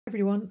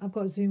Everyone, I've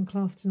got a Zoom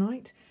class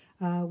tonight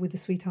with the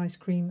Sweet Ice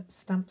Cream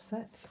stamp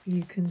set.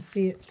 You can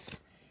see it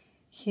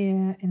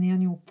here in the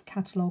annual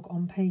catalogue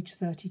on page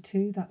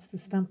 32. That's the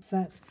stamp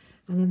set.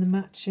 And then the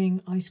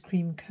matching ice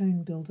cream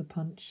cone builder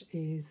punch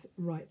is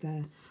right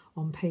there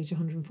on page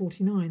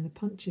 149. The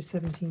punch is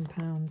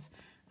 £17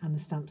 and the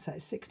stamp set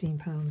is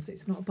 £16.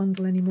 It's not a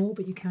bundle anymore,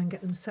 but you can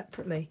get them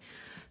separately.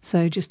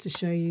 So just to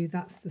show you,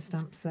 that's the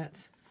stamp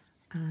set.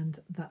 And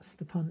that's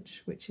the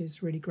punch, which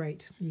is really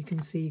great. You can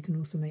see you can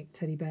also make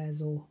teddy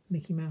bears or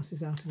Mickey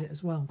Mouses out of it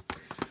as well.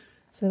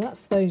 So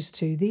that's those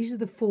two. These are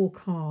the 4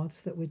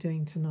 cards that we're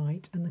doing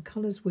tonight, and the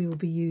colours we will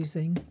be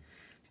using.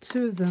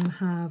 2 of them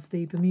have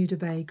the Bermuda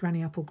Bay,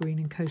 Granny Apple Green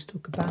and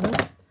Coastal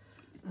Cabana,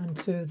 and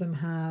 2 of them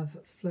have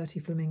Flirty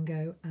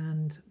Flamingo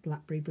and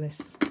Blackberry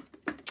Bliss.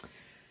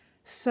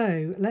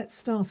 So let's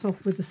start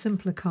off with the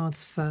simpler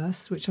cards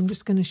first, which I'm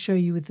just going to show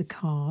you with the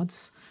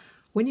cards.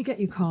 When you get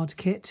your card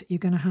kit, you're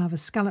going to have a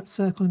scalloped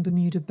circle in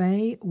Bermuda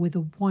Bay with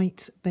a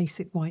white,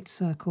 basic white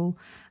circle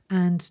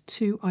and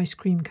 2 ice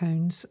cream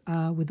cones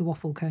with the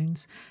waffle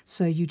cones.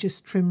 So you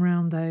just trim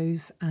around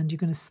those and you're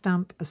going to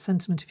stamp a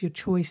sentiment of your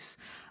choice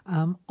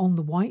on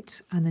the white,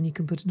 and then you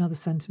can put another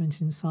sentiment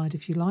inside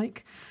if you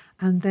like.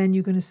 And then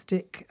you're going to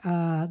stick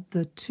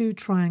the 2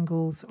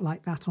 triangles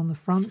like that on the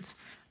front,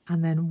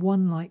 and then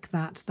 1 like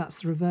that.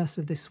 That's the reverse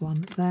of this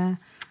one there.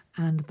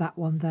 And that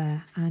one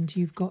there, and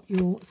you've got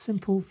your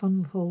simple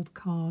fun fold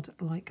card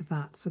like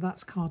that. So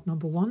that's card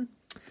number 1.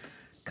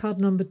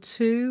 Card number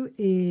 2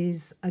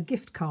 is a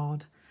gift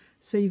card.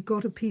 So you've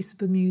got a piece of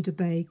Bermuda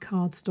Bay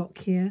cardstock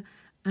here,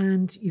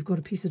 and you've got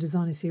a piece of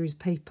Designer Series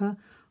paper.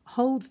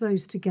 Hold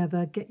those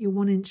together, get your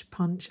 1-inch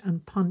punch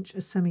and punch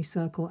a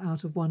semicircle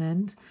out of one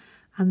end,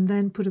 and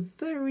then put a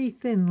very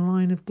thin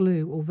line of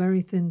glue or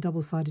very thin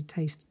double-sided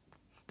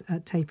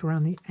tape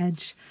around the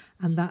edge,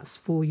 and that's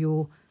for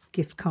your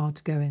gift card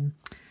to go in.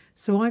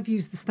 So I've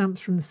used the stamps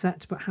from the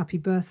set to put happy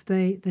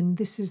birthday. Then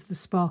this is the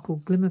sparkle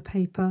glimmer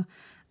paper,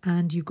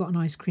 and you've got an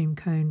ice cream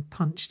cone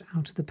punched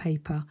out of the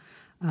paper.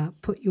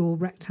 Put your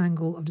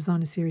rectangle of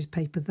Designer Series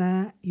paper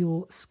there,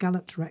 your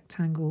scalloped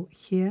rectangle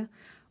here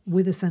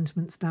with a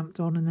sentiment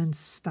stamped on, and then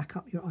stack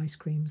up your ice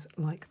creams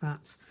like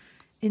that.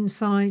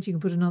 Inside you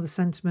can put another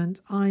sentiment.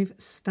 I've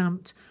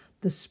stamped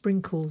the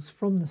sprinkles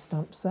from the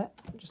stamp set.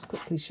 I'll just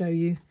quickly show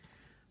you,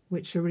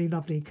 which are really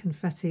lovely,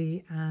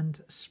 confetti and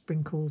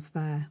sprinkles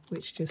there,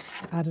 which just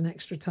add an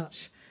extra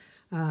touch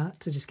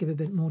to just give a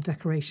bit more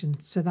decoration.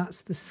 So that's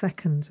the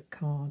second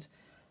card.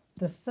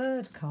 The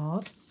third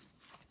card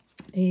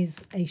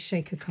is a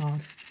shaker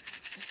card.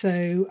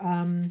 So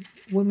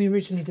when we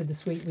originally did the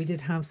suite, we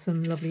did have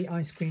some lovely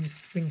ice cream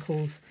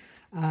sprinkles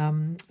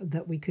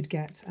that we could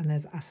get, and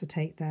there's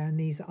acetate there, and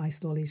these are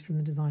ice lollies from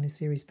the Designer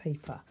Series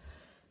paper.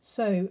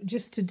 So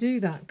just to do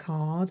that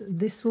card,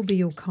 this will be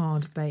your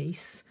card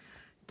base.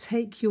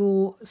 Take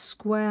your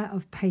square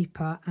of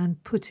paper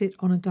and put it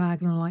on a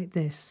diagonal like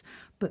this,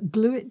 but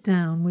glue it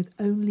down with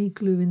only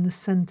glue in the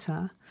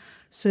centre,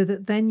 so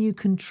that then you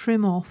can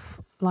trim off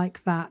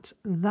like that,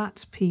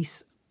 that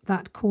piece,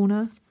 that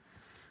corner,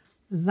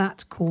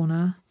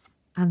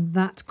 and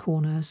that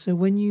corner. So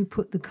when you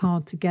put the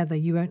card together,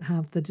 you won't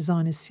have the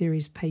Designer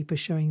Series paper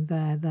showing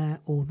there, there,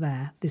 or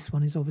there. This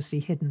one is obviously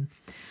hidden.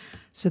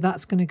 So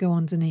that's going to go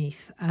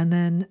underneath. And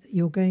then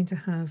you're going to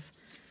have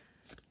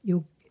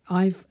your...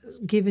 I've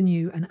given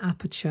you an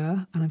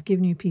aperture and I've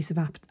given you a piece of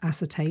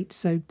acetate.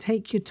 So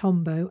take your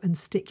Tombow and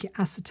stick your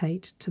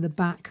acetate to the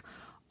back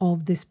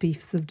of this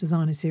piece of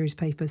Designer Series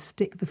paper.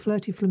 Stick the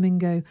Flirty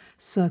Flamingo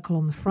circle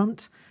on the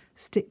front,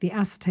 stick the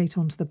acetate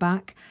onto the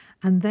back,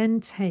 and then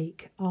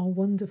take our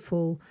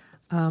wonderful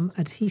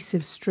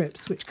adhesive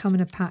strips, which come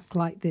in a pack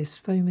like this,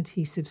 foam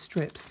adhesive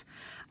strips.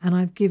 And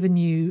I've given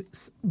you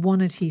 1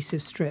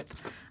 adhesive strip.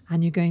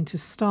 And you're going to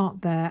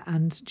start there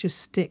and just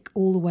stick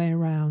all the way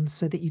around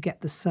so that you get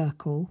the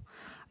circle.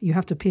 You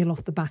have to peel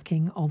off the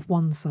backing of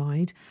one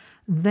side.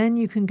 Then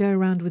you can go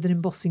around with an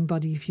embossing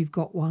buddy if you've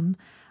got one.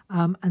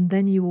 And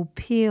then you will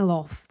peel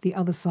off the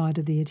other side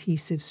of the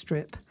adhesive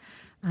strip.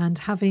 And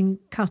having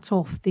cut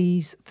off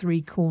these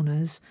 3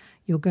 corners,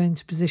 you're going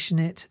to position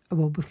it,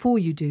 well, before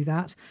you do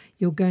that,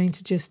 you're going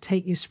to just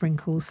take your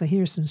sprinkles. So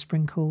here are some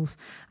sprinkles,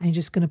 and you're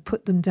just going to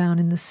put them down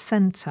in the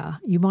centre.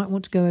 You might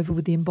want to go over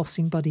with the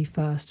embossing buddy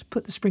first.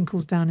 Put the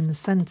sprinkles down in the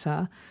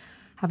centre,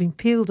 having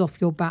peeled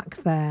off your back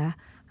there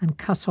and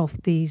cut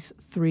off these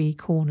 3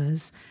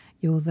 corners.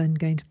 You're then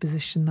going to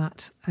position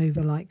that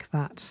over like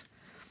that,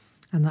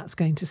 and that's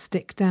going to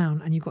stick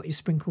down, and you've got your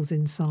sprinkles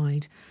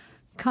inside.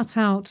 Cut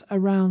out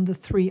around the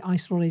 3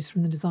 ice lollies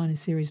from the Designer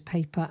Series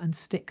paper and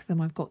stick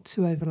them. I've got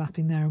 2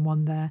 overlapping there and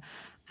 1 there.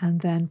 And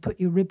then put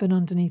your ribbon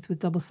underneath with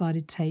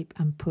double-sided tape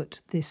and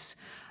put this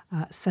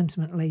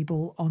sentiment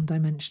label on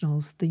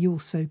dimensionals. The You're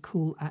So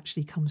Cool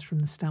actually comes from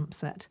the stamp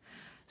set.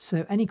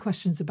 So any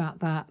questions about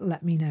that,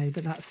 let me know.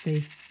 But that's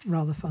the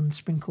rather fun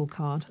sprinkle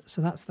card.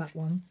 So that's that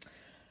one.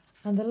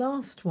 And the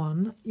last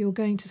one, you're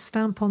going to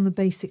stamp on the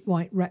basic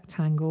white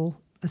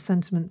rectangle, a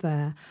sentiment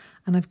there.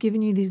 And I've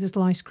given you these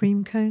little ice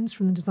cream cones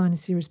from the Designer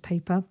Series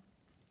paper.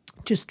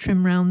 Just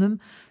trim round them.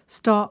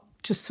 Start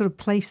just sort of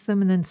place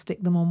them and then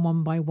stick them on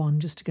one by one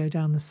just to go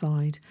down the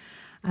side.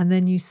 And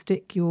then you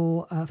stick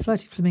your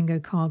Flirty Flamingo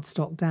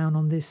cardstock down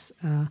on this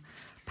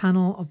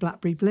panel of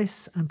Blackberry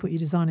Bliss and put your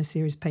Designer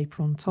Series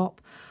paper on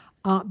top.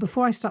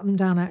 Before I stuck them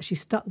down, I actually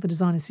stuck the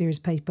Designer Series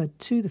paper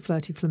to the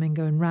Flirty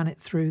Flamingo and ran it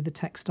through the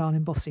textile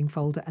embossing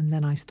folder, and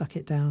then I stuck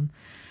it down.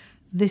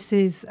 This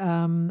is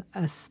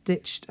a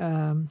stitched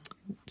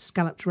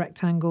scalloped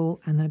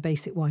rectangle and then a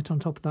basic white on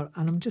top of that.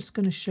 And I'm just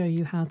going to show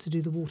you how to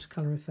do the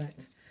watercolour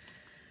effect.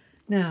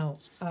 Now,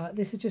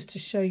 this is just to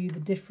show you the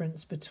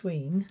difference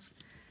between,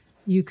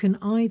 you can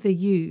either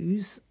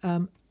use,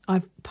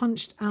 I've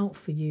punched out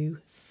for you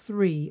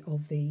 3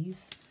 of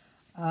these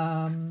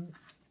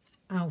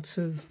out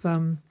of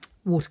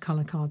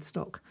watercolour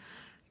cardstock.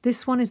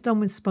 This one is done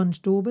with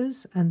sponge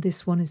daubers and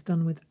this one is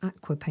done with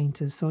aqua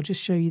painters. So I'll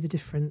just show you the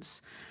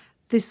difference.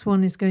 This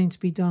one is going to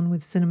be done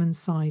with cinnamon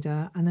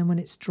cider, and then when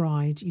it's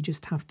dried, you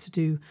just have to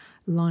do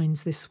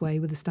lines this way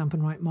with a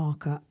Stampin' Write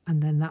marker and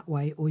then that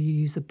way, or you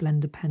use a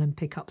blender pen and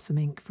pick up some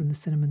ink from the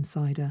cinnamon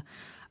cider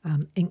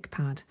ink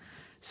pad.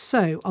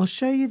 So I'll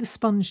show you the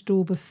sponge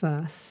dauber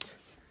first.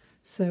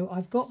 So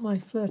I've got my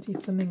Flirty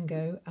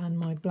Flamingo and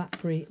my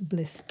Blackberry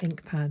Bliss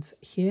ink pads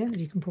here, as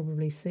you can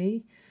probably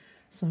see.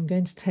 So I'm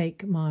going to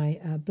take my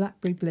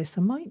Blackberry Bliss.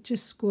 I might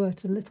just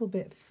squirt a little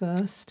bit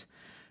first.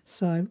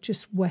 So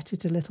just wet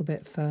it a little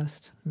bit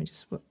first. Let me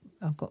just,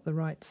 I've got the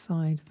right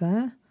side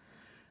there.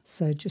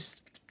 So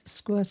just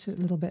squirt it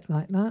a little bit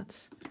like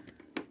that.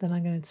 Then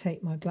I'm going to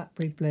take my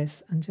Blackberry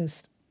Bliss and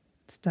just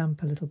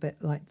stamp a little bit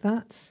like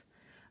that.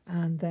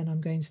 And then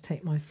I'm going to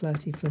take my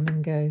Flirty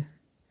Flamingo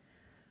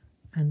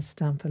and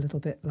stamp a little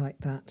bit like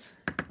that.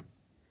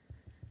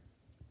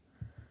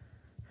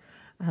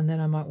 And then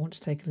I might want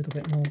to take a little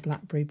bit more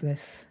Blackberry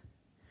Bliss,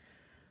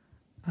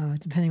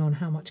 depending on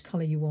how much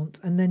colour you want.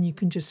 And then you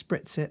can just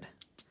spritz it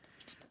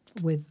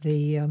with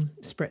the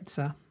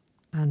spritzer,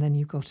 and then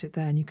you've got it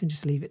there, and you can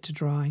just leave it to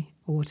dry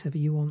or whatever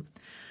you want.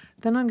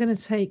 Then I'm going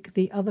to take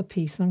the other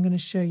piece and I'm going to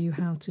show you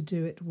how to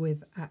do it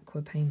with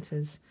aqua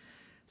painters.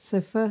 So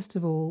first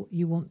of all,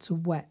 you want to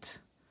wet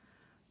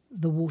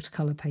the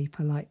watercolour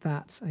paper like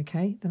that,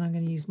 okay? Then I'm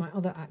going to use my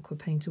other aqua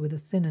painter with a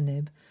thinner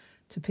nib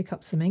to pick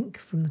up some ink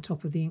from the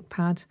top of the ink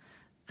pad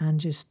and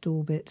just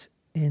daub it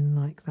in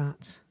like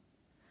that.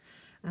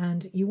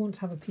 And you want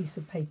to have a piece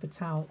of paper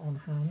towel on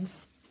hand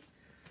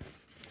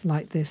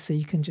like this, so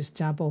you can just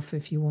dab off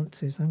if you want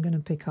to. So I'm going to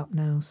pick up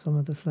now some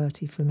of the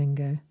Flirty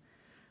Flamingo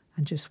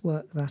and just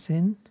work that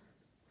in.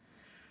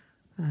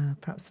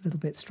 Perhaps a little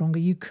bit stronger.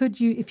 You could,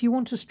 if you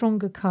want a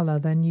stronger colour,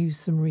 then use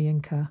some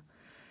re-inker.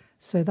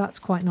 So that's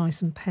quite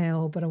nice and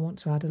pale, but I want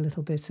to add a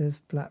little bit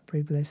of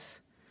Blackberry Bliss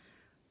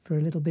for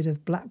a little bit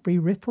of Blackberry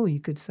Ripple, you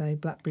could say,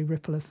 Blackberry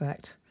Ripple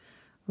effect,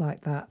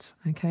 like that.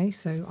 Okay,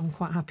 so I'm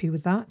quite happy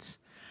with that.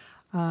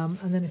 And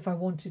then if I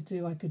wanted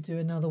to, I could do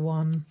another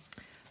one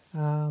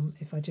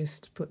if I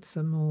just put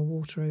some more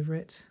water over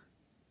it.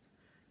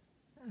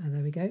 And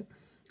there we go.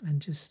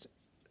 And just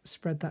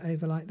spread that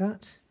over like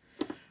that.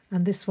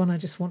 And this one I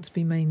just want to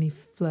be mainly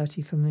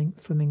Flirty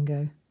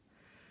Flamingo.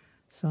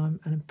 So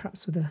and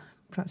perhaps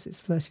perhaps it's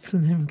Flirty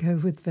Flamingo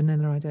with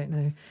vanilla, I don't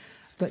know.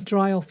 But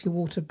dry off your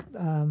water,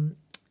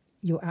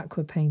 your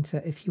aqua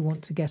painter if you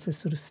want to get a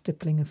sort of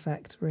stippling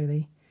effect,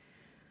 really.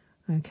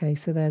 Okay,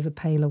 so there's a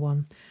paler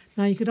one.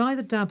 Now you could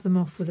either dab them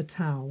off with a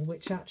towel,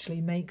 which actually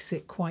makes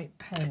it quite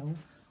pale,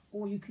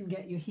 or you can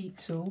get your heat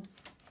tool.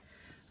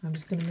 I'm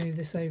just going to move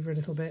this over a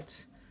little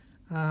bit,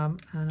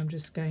 and I'm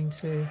just going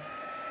to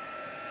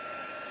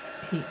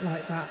heat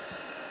like that.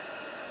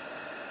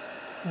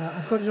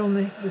 I've got it on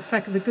the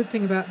second. The good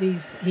thing about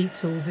these heat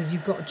tools is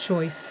you've got a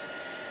choice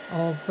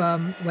of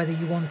whether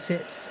you want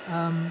it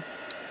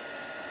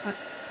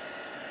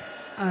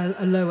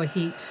a lower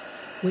heat,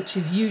 which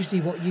is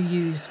usually what you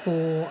use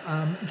for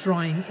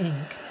drying ink,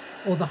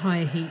 or the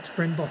higher heat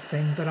for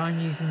embossing, but I'm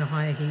using the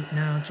higher heat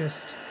now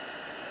just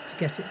to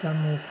get it done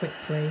more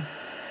quickly.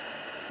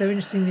 So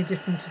interestingly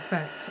different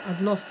effects.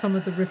 I've lost some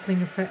of the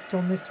rippling effect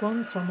on this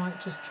one, so I might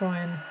just try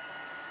and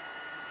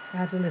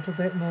add a little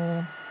bit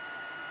more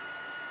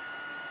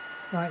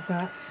like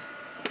that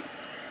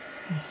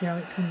and see how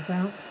it comes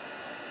out.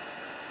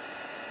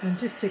 And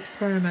just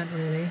experiment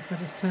really. If I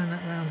just turn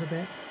that around a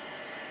bit,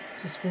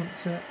 just want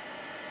to, there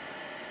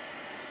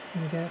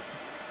we go.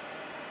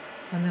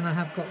 And then I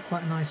have got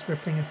quite a nice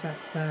rippling effect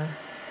there.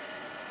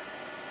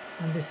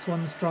 And this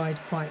one's dried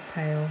quite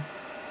pale.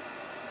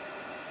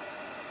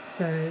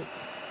 So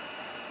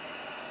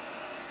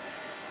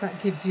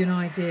that gives you an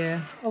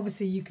idea.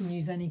 Obviously you can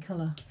use any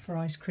colour for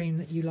ice cream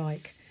that you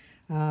like.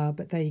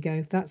 But there you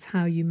go. That's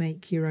how you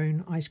make your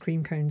own ice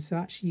cream cones. So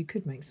actually you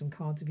could make some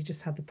cards if you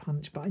just had the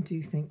punch. But I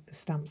do think the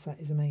stamp set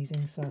is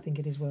amazing. So I think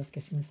it is worth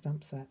getting the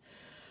stamp set.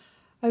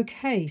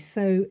 Okay,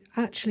 so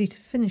actually to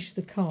finish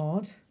the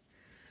card,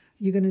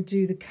 you're going to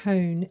do the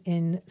cone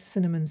in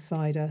cinnamon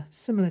cider.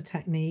 Similar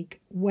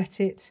technique. Wet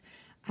it.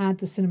 Add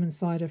the cinnamon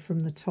cider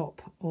from the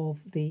top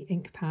of the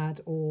ink pad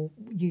or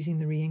using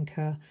the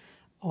re-inker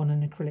on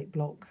an acrylic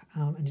block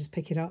and just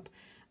pick it up.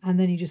 And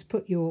then you just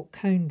put your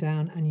cone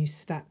down and you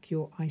stack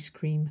your ice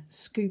cream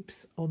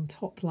scoops on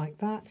top like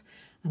that.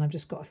 And I've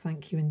just got a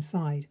thank you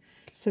inside.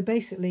 So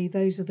basically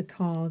those are the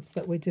cards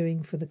that we're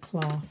doing for the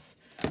class.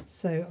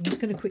 So I'm just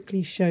going to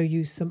quickly show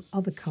you some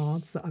other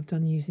cards that I've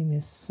done using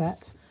this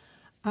set.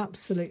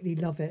 Absolutely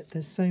love it.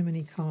 There's so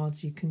many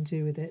cards you can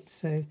do with it.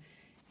 So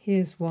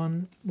here's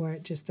one where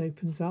it just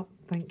opens up.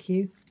 Thank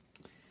you.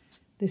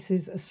 This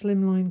is a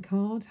slimline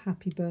card.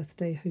 Happy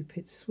birthday, hope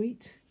it's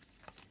sweet.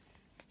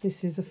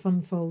 This is a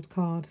fun fold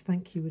card.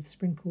 Thank you, with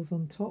sprinkles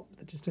on top.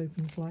 That just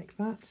opens like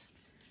that.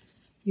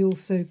 You're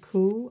So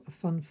Cool, a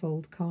fun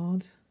fold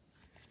card.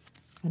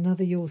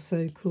 Another You're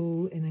So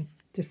Cool in a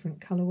different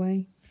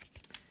colourway.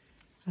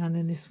 And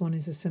then this one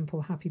is a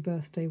simple happy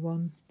birthday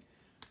one.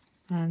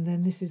 And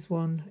then this is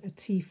one, a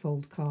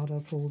T-fold card,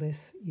 I'll call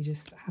this. You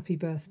just happy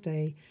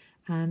birthday.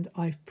 And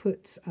I've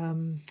put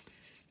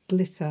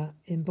glitter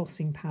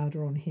embossing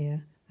powder on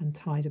here and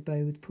tied a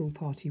bow with pool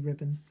party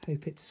ribbon.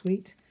 Hope it's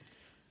sweet.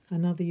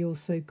 Another You're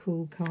So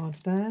Cool card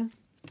there.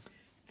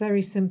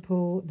 Very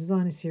simple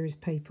designer series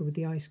paper with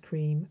the ice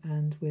cream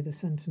and with a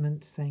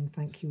sentiment saying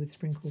thank you with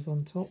sprinkles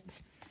on top.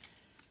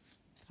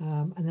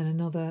 And then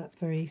another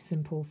very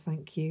simple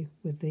thank you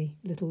with the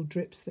little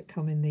drips that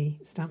come in the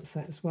stamp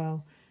set as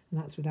well. And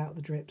that's without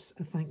the drips,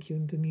 a thank you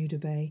in Bermuda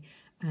Bay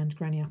and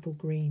Granny Apple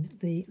Green.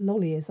 The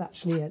lolly is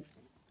actually a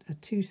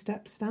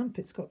two-step stamp.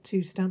 It's got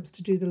two stamps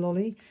to do the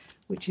lolly,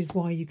 which is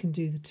why you can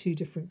do the two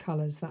different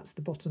colours. That's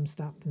the bottom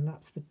stamp and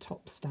that's the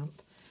top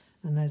stamp.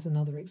 And there's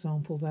another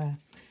example there.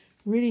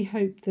 Really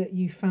hope that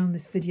you found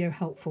this video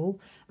helpful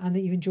and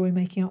that you enjoy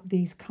making up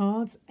these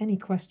cards. Any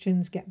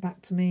questions, get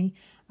back to me,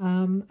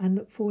 and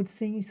look forward to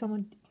seeing you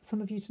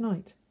some of you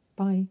tonight.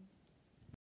 Bye.